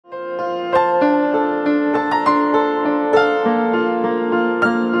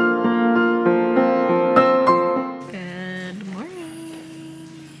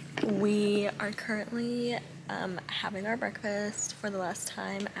our breakfast for the last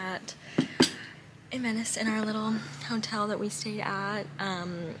time in Venice in our little hotel that we stayed at.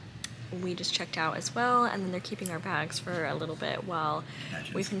 We just checked out as well, and then they're keeping our bags for a little bit while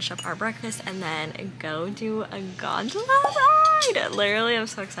we finish up our breakfast and then go do a gondola ride. Literally, I'm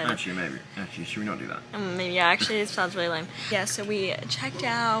so excited. Actually, should we not do that? Maybe, yeah, actually, it sounds really lame. Yeah, so we checked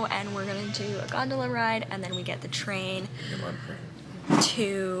out and we're gonna do a gondola ride, and then we get the train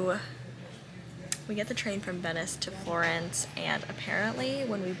from Venice to Florence. And apparently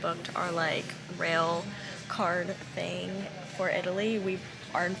when we booked our like rail card thing for Italy, we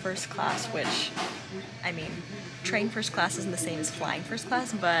are in first class, which, I mean, train first class isn't the same as flying first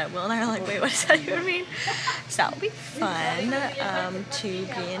class, but Will and I are like, wait, what does that even mean? So that'll be fun to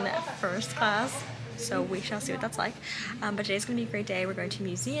be in first class. So we shall see what that's like. But today's gonna be a great day. We're going to a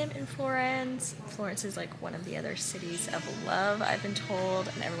museum in Florence. Florence is like one of the other cities of love, I've been told,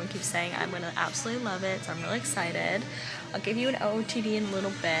 and everyone keeps saying I'm gonna absolutely love it, so I'm really excited. I'll give you an OOTD in a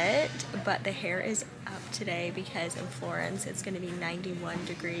little bit, but the hair is up today because in Florence it's gonna be 91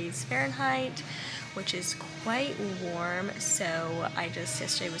 degrees Fahrenheit, which is quite warm. So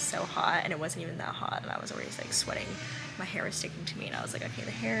yesterday was so hot, and it wasn't even that hot, and I was already like sweating. My hair was sticking to me, and I was like, okay, the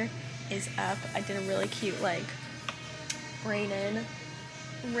hair is up. I did a really cute like braided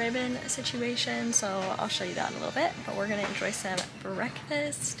ribbon situation, so I'll show you that in a little bit. But we're gonna enjoy some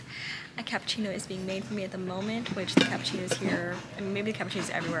breakfast. A cappuccino is being made for me at the moment, which the cappuccinos here, I mean, maybe the cappuccinos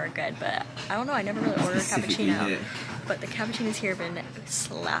everywhere are good, but I don't know, I never really order a cappuccino. But the cappuccinos here have been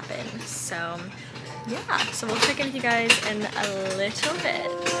slapping. So yeah, so we'll check in with you guys in a little bit.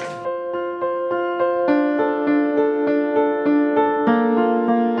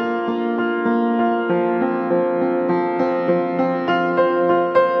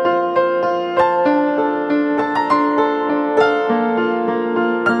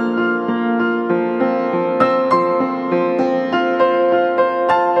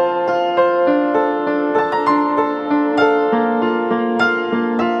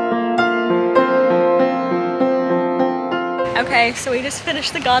 Okay, so we just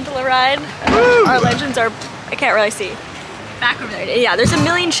finished the gondola ride. Our legends are, I can't really see. Back over there. Yeah, there's a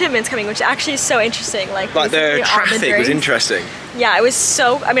million shipments coming, which actually is so interesting. Like the traffic was interesting. Yeah, it was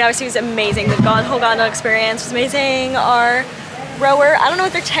so, I mean, obviously it was amazing. The whole gondola experience was amazing. Our rower, I don't know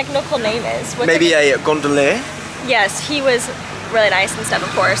what their technical name is. Maybe a gondolier? Yes, he was really nice and stuff, of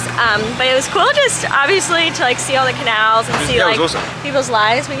course. But it was cool just obviously to like see all the canals and see like people's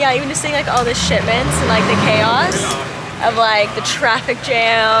lives. But yeah, even just seeing like all the shipments and like the chaos of like the traffic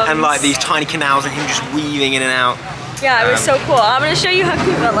jams. And like these tiny canals and him just weaving in and out. Yeah, it was so cool. I'm gonna show you how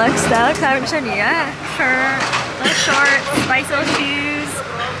cute it looks though, because I haven't shown you yet. Shirt, little shorts, spicy little shoes.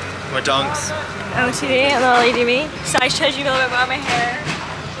 My dunks. OTD, a little lady me. So I showed you a little bit about my hair.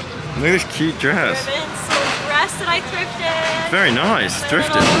 Look at this cute dress. Ribbons, little dress that I thrifted. Very nice,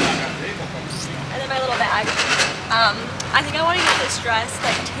 thrifted. And then my little bag. I think I want to get this dress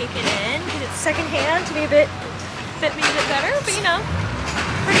like taken in because it's secondhand to be fit me a bit better, but you know,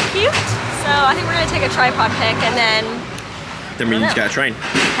 pretty cute. So I think we're gonna take a tripod pic and then we need to get a train.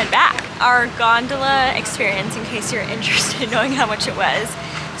 Head back. Our gondola experience, in case you're interested in knowing how much it was.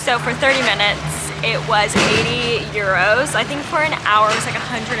 So for 30 minutes, it was 80 euros. I think for an hour it was like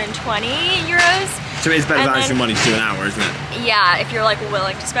 120 euros. So it's better value for money to do an hour, isn't it? Yeah, if you're like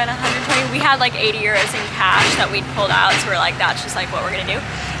willing to spend 120. We had like 80 euros in cash that we'd pulled out, so we're like, that's just like what we're gonna do.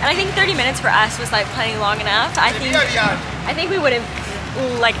 And I think 30 minutes for us was like playing long enough. I think we would have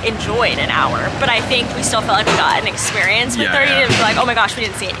like enjoyed an hour, but I think we still felt like we got an experience with 30 to be like, oh my gosh, we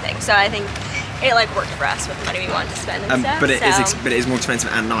didn't see anything. So I think it like worked for us with the money we wanted to spend and stuff. But it is more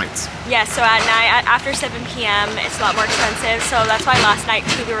expensive at night. Yeah, so at night, after 7 p.m. it's a lot more expensive. So that's why last night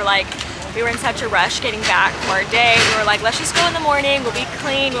too, we were in such a rush getting back from our day. We were like, let's just go in the morning, we'll be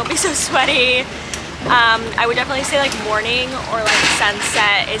clean, we'll be so sweaty. I would definitely say like morning or like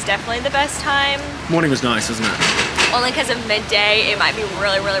sunset is definitely the best time. Morning was nice, wasn't it? Only because of midday, it might be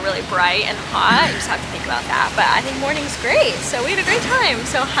really, really, really bright and hot. You just have to think about that. But I think morning's great. So we had a great time.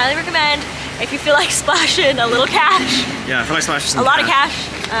 So highly recommend if you feel like splashing a little cash. Yeah, I feel like splashing some a lot of cash.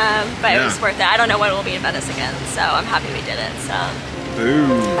 But it was worth it. I don't know when we'll be in Venice again. So I'm happy we did it. So.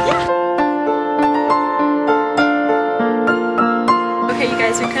 Boom. Yeah. Okay, you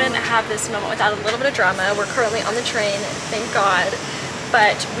guys, we couldn't have this moment without a little bit of drama. We're currently on the train, thank God.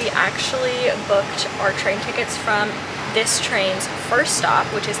 But we actually booked our train tickets from this train's first stop,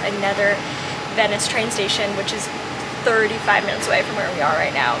 which is another Venice train station, which is 35 minutes away from where we are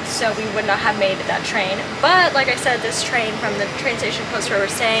right now. So we would not have made that train. But like I said, this train from the train station close to where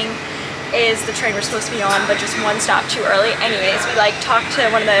we're staying is the train we're supposed to be on, but just one stop too early. Anyways, we like talked to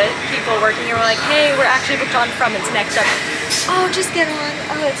one of the people working here. We're like, hey, we're actually booked on from, it's next up. Oh, just get on.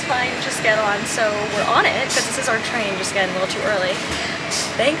 Oh, it's fine, just get on. So we're on it because this is our train, just getting a little too early.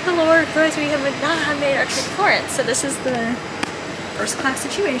 Thank the Lord, guys, we have not made our trip to Florence. So this is the first class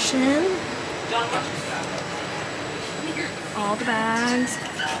situation. All the bags,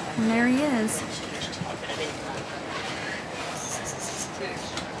 and there he is.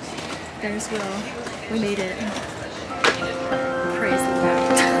 There's Will. We made it. Praise the Lord.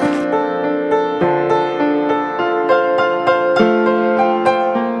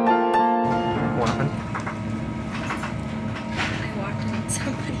 What happened? I walked in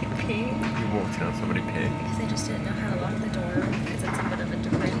somebody peeing. You walked in on somebody peeing. Because I just didn't know how to lock the door because it's a bit of a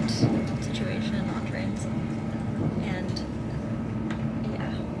different situation on trains. And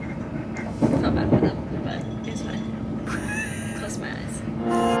yeah, I felt bad for them, but it was fine. Close my eyes.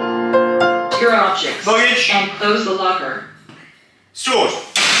 Your objects. Luggage. And close the locker. Stored.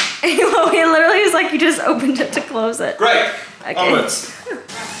 Well, he literally was like, you just opened it to close it. Great. Okay. Onwards.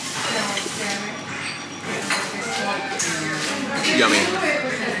 Yummy.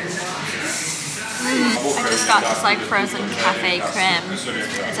 I just got this like frozen cafe creme.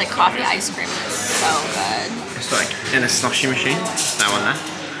 It's like coffee ice cream. It's so good. It's like in a slushy machine. That one there.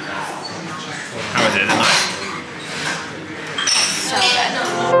 How is it? Is it nice? So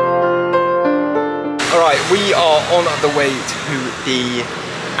good. Alright, we are on the way to the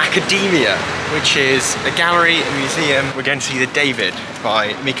Academia, which is a gallery, a museum. We're going to see the David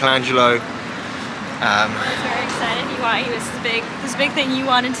by Michelangelo. I was very excited. He was this big thing you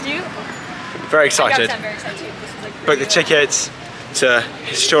wanted to do. Very excited. I'm very excited too. This was like Book the tickets. It's a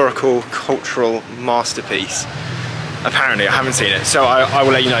historical, cultural masterpiece. Apparently, I haven't seen it, so I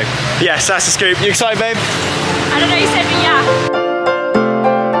will let you know. Yes, that's the scoop. You excited, babe? I don't know, you said, but yeah.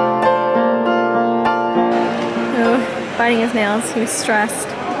 Oh, biting his nails. He was stressed.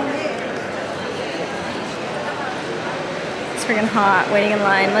 It's freaking hot, waiting in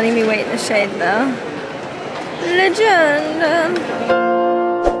line. Letting me wait in the shade, though. Legend.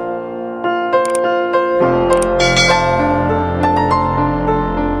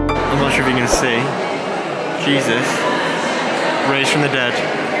 I'm not sure if you can see. Jesus, raised from the dead.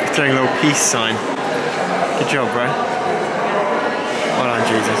 He's doing a little peace sign. Good job, bro. Well done,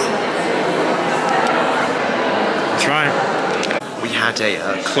 Jesus. That's right. We had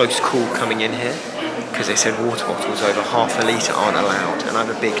a close call coming in here because they said water bottles over ½ a litre aren't allowed, and I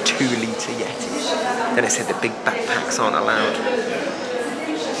have a big 2 litre Yeti. Then it said the big backpacks aren't allowed.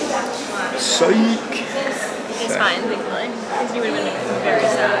 Psych! It's fine, thankfully. Because you would have been very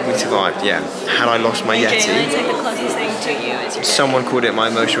sad. We survived, yeah. Had I lost my Genuinely, Yeti, it's like the closest thing to you is your someone called it my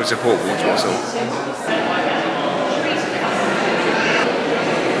emotional support water bottle.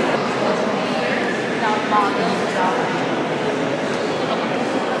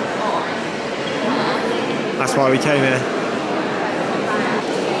 That's why we came here.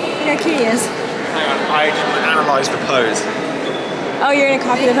 Look how cute he is. Hang on, I just want to analyse the pose. Oh, you're gonna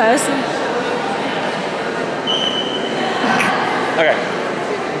copy the post? Okay.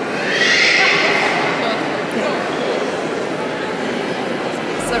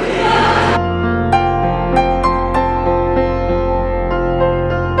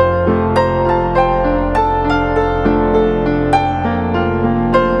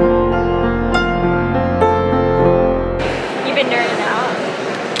 You've been nerding out.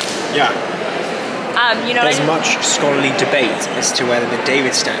 Yeah. You know There's what I much scholarly debate as to whether the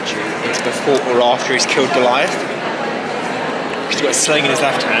David statue is before or after he's killed Goliath. He's got a sling in his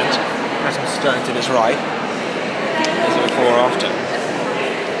left hand, has some stones in his right. Is it before or after?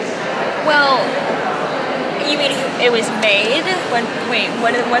 Well, you mean it was made when? Wait,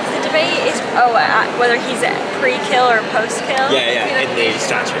 what's the debate? Is whether he's pre-kill or post-kill? Yeah, in the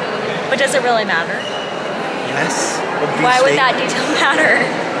statue. But does it really matter? Yes, obviously. Why would that detail matter?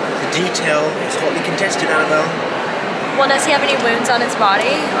 The detail is hotly contested, Annabelle. Well, does he have any wounds on his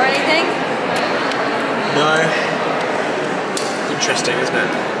body or anything? No. Interesting, isn't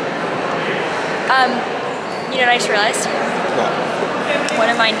it? You know what I just realized? What? One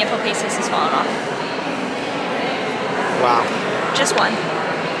of my nipple pieces has fallen off. Wow. Just one.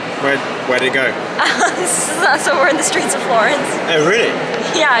 Where'd it go? So we're in the streets of Florence. Oh, really?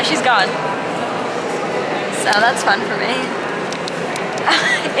 Yeah, she's gone. So that's fun for me.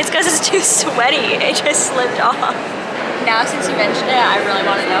 It's because it's too sweaty. It just slipped off. Now since you mentioned it, I really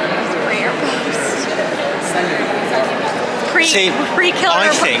want to know if it was pre or post. Pre-kill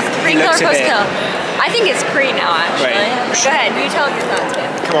or post-kill? I think it's pre now, actually. Right. Go ahead, you tell your thoughts, babe.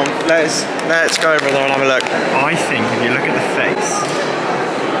 Come on, let's go over there and have a look. I think if you look at the face,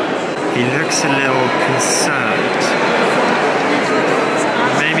 He looks a little concerned.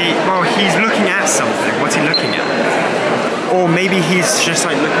 Maybe, well, he's looking at something. What's he looking at? Or maybe he's just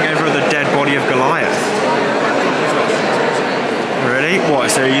like looking over the dead body of Goliath. Really? What,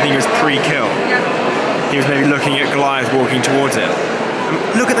 so you think it was pre-kill? He was maybe looking at Goliath walking towards it.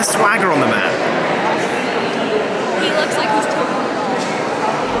 Look at the swagger on the man. He looks like he's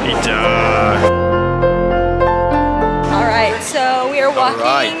talking. He does. Alright, so we are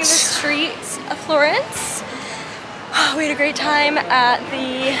walking the streets of Florence. We had a great time at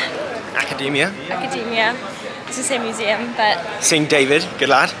the Academia. It's the same museum, but Seeing David, good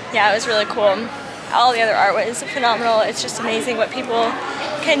lad. yeah, it was really cool. All the other art was phenomenal. It's just amazing what people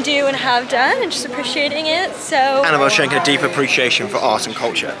can do and have done, and just appreciating it. So Annabelle showing a deep appreciation for art and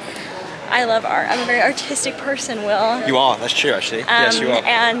culture. I love art. I'm a very artistic person, Will. You are, that's true actually. Yes, you are.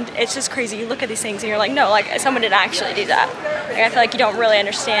 And it's just crazy. You look at these things and you're like, no, like someone didn't actually do that. Like, I feel like you don't really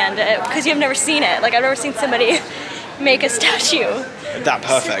understand it because you've never seen it. Like I've never seen somebody make a statue That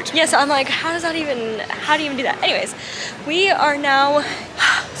perfect. Yeah, so I'm like, how do you even do that? Anyways, we are now,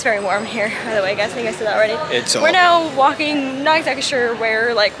 it's very warm here, by the way, guys. I think I said that already. We're now walking, not exactly sure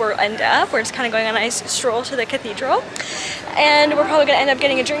where like we'll end up. We're just kind of going on a nice stroll to the cathedral. And we're probably gonna end up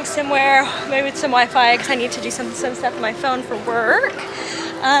getting a drink somewhere, maybe with some Wi-Fi, because I need to do some stuff on my phone for work.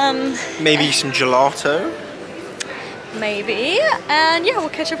 Maybe some gelato? Maybe. And yeah, we'll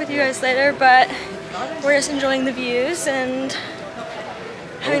catch up with you guys later, but we're just enjoying the views and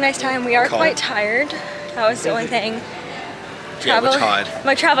having a nice time. We are quite tired. That was the only thing. Yeah, we're tired.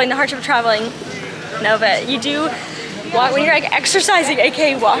 Like traveling, the hardship of traveling. No, but you do walk, when you're like exercising,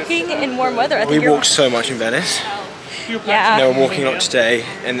 aka walking in warm weather. I think we walked so much in Venice. Yeah. No, we're walking a lot today,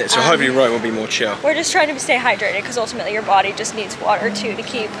 and so hopefully Rome will be more chill. We're just trying to stay hydrated because ultimately your body just needs water too to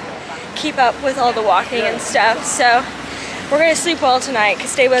keep up with all the walking and stuff. So we're gonna sleep well tonight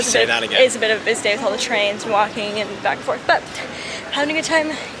because today is a bit of a busy day with all the trains and walking and back and forth. But having a good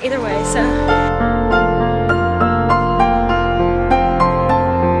time either way. So.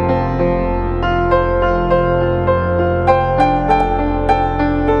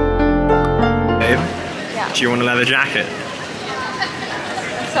 Do you want a leather jacket?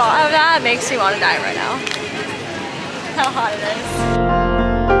 So that makes me want to die right now. How hot it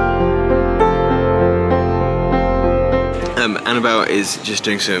is. Annabelle is just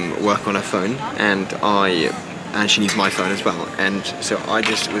doing some work on her phone, and she needs my phone as well. And so I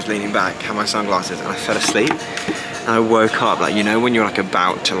just was leaning back, had my sunglasses, and I fell asleep. And I woke up, like, you know, when you're like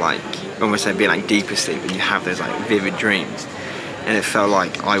about to like almost like be like deep asleep, and you have those like vivid dreams. And it felt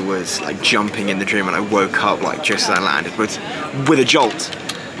like I was like jumping in the dream, and I woke up like just as I landed with a jolt.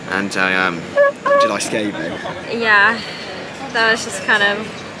 And did I scare you, babe? Yeah, that was just kind of,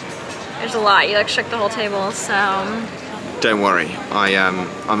 there's a lot. You like shook the whole table, so. Don't worry,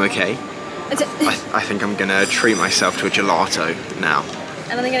 I'm okay. I think I'm gonna treat myself to a gelato now.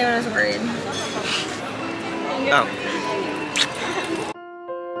 I don't think anyone was worried. Oh.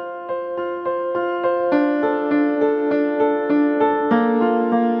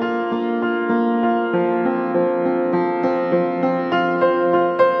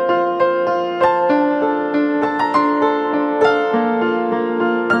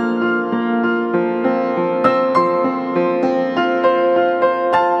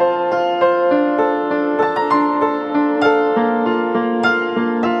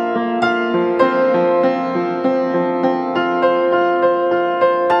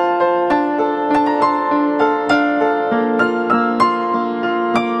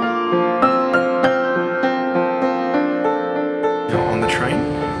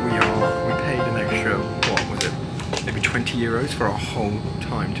 €20 for our whole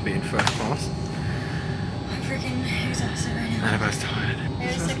time to be in first class. I'm freaking exhausted right now. Annabelle's tired.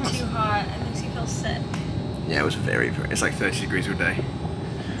 It was like too hot. It makes you feel sick. Yeah, it was very, it's like 30 degrees all day.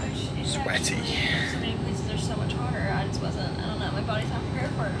 Sweaty. So many places are so much hotter. I just wasn't, I don't know, my body's not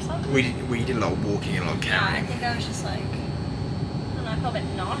prepared for it or something. We did a lot of walking and a lot of carrying. Yeah, I think I was just like, I don't know, I felt a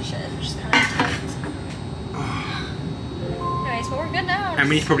bit nauseous, which is kind of tight. Anyways, but we're good now. And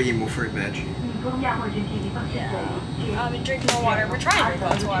we need to probably eat more fruit veg. Yeah. Drink more water. We're trying to drink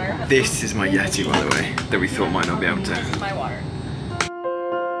lots of water. This is my Yeti, by the way, that we thought might not be able to. This is my water.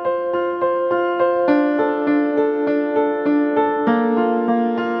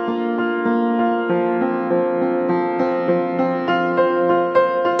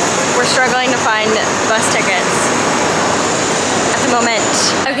 We're struggling to find bus tickets at the moment.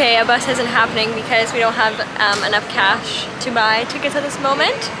 Okay, a bus isn't happening because we don't have enough cash to buy tickets at this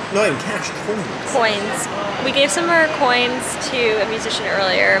moment. Not even cash, coins. Coins. We gave some of our coins to a musician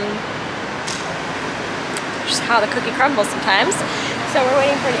earlier. Just how the cookie crumbles sometimes. So we're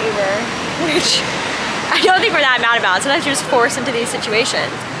waiting for an Uber, which I don't think we're that mad about. Sometimes you're just forced into these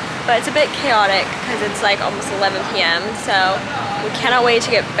situations. But it's a bit chaotic because it's like almost 11 p.m. So we cannot wait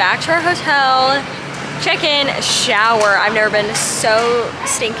to get back to our hotel, check in, shower. I've never been so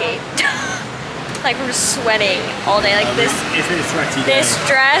stinky. Like we're just sweating all day. Like this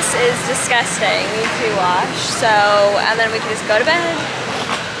dress is disgusting. Needs to be washed. So, and then we can just go to bed.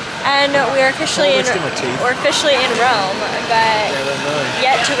 And we're officially in Rome, but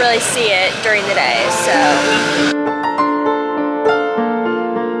yet to really see it during the day. So,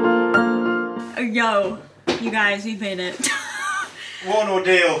 yo, you guys, we made it. What an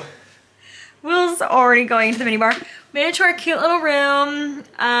ordeal. Will's already going to the minibar. Made it to our cute little room.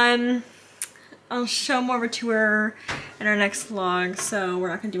 I'll show more of a tour in our next vlog, so we're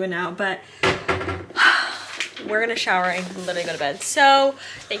not gonna do it now, but we're gonna shower and literally go to bed. So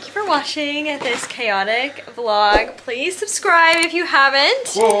thank you for watching this chaotic vlog. Please subscribe if you haven't.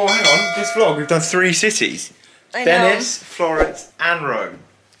 Whoa, hang on. This vlog, we've done 3 cities. I Venice, Florence, and Rome.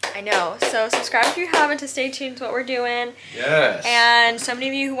 I know. So subscribe if you haven't to stay tuned to what we're doing. Yes. And so many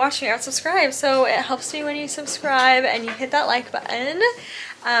of you who watch me aren't subscribed, so it helps me when you subscribe and you hit that like button.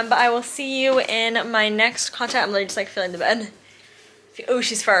 But I will see you in my next content. I'm literally just like filling the bed. Oh,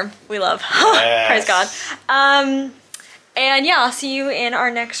 she's firm. We love. Yes. Praise God. And yeah, I'll see you in our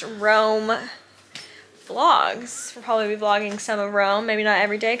next Rome vlogs. We'll probably be vlogging some of Rome. Maybe not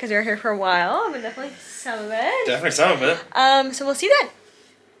every day because we were here for a while, but definitely some of it. Definitely some of it. So we'll see you then.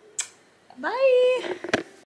 Bye.